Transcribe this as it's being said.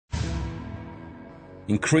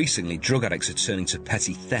Increasingly, drug addicts are turning to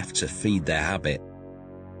petty theft to feed their habit.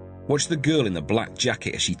 Watch the girl in the black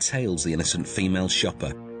jacket as she tails the innocent female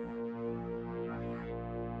shopper.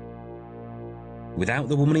 Without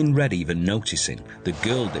the woman in red even noticing, the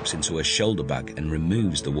girl dips into her shoulder bag and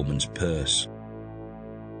removes the woman's purse.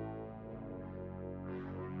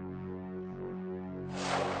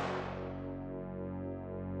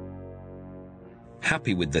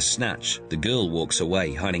 Happy with the snatch, the girl walks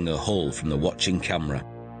away, hiding her haul from the watching camera.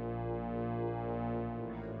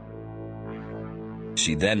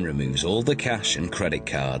 She then removes all the cash and credit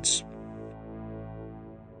cards.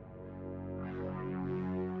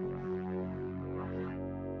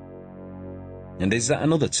 And is that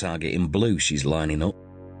another target in blue she's lining up?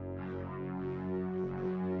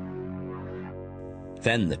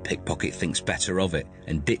 Then the pickpocket thinks better of it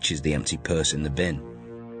and ditches the empty purse in the bin.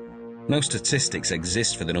 No statistics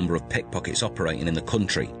exist for the number of pickpockets operating in the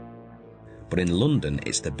country, but in London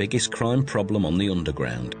it's the biggest crime problem on the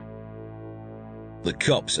underground. The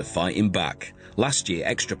cops are fighting back. Last year,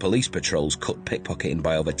 extra police patrols cut pickpocketing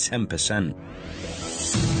by over 10%.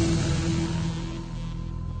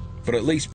 But at least